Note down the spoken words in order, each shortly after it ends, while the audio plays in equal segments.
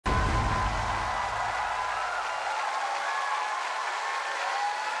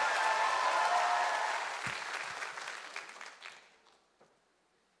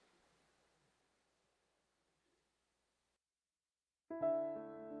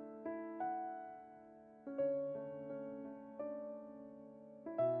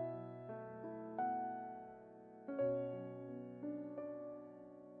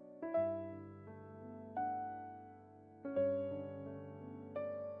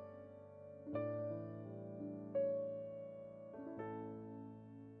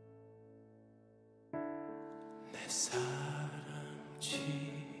사랑 지금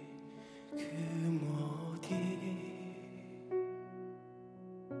어디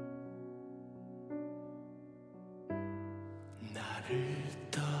나를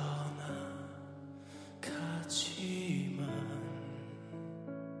떠나가지만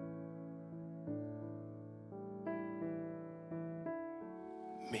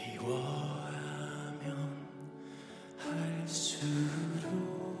미워하면 할수록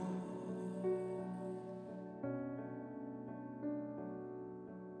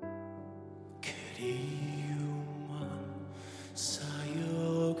그리움만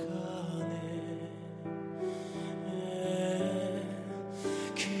쌓여가네.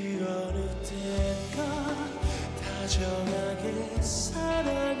 그 어느 때가 다정하게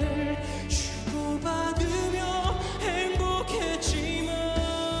사랑을 주고받으며 행복했지만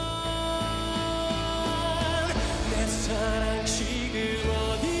내 사랑 지금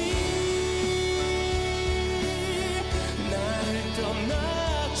어디 나를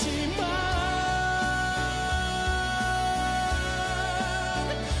떠났지만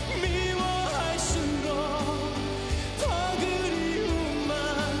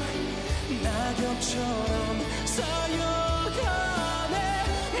낙엽처럼 쌓여가네.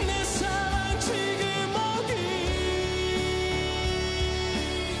 내 사랑 지금 어디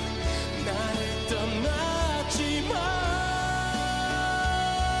나를 떠났지만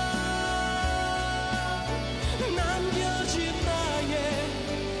남겨진 나의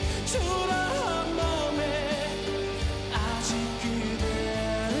초라한 맘에 아직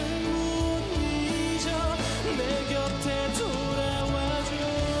그대를 못 잊어. 내 곁에 돌아와줘.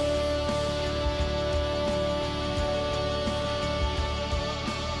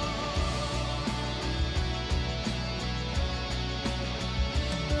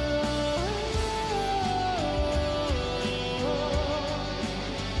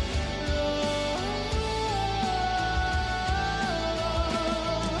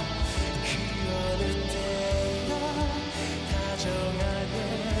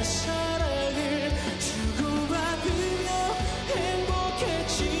 사랑을 주고받으며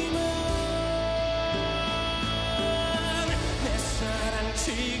행복했지만 내 사랑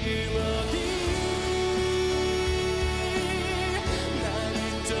지금 어디 나를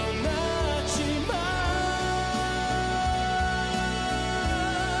떠났지만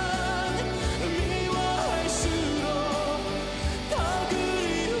미워할수록 더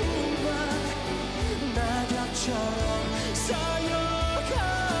그리움만 낙엽처럼 쌓여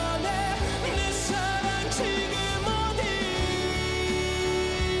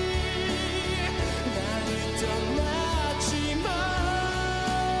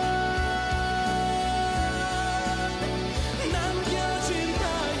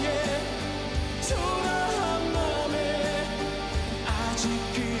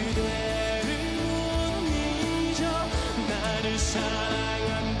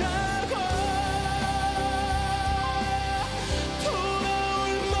사랑한다고 돌아올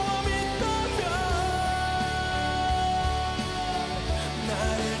맘 있다면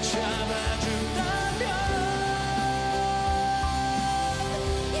나를 잡아준다면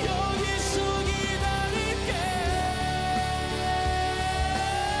여기서 기다릴게.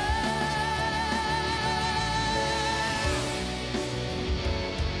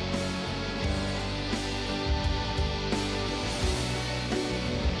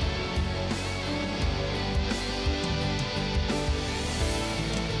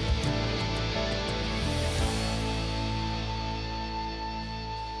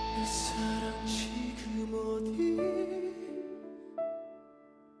 내 사랑 지금 어디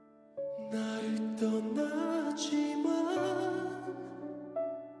나를 떠났지만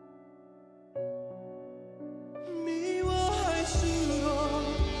미워할수록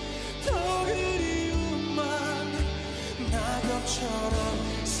더 그리움만 낙엽처럼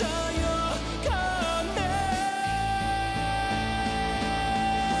쌓여가네.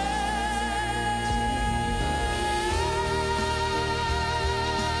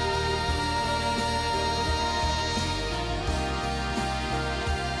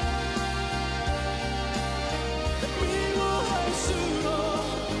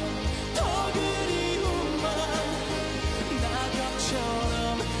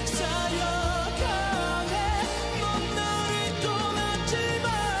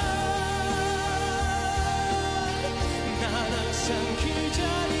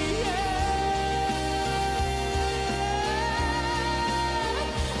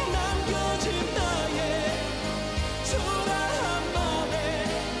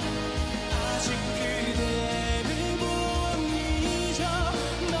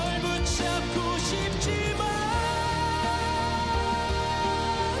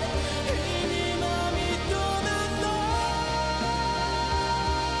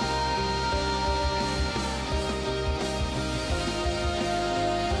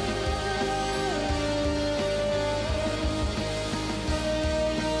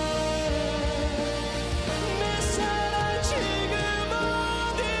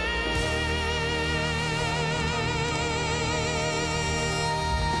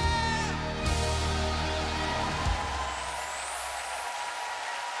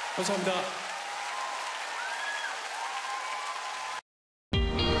 감사합니다.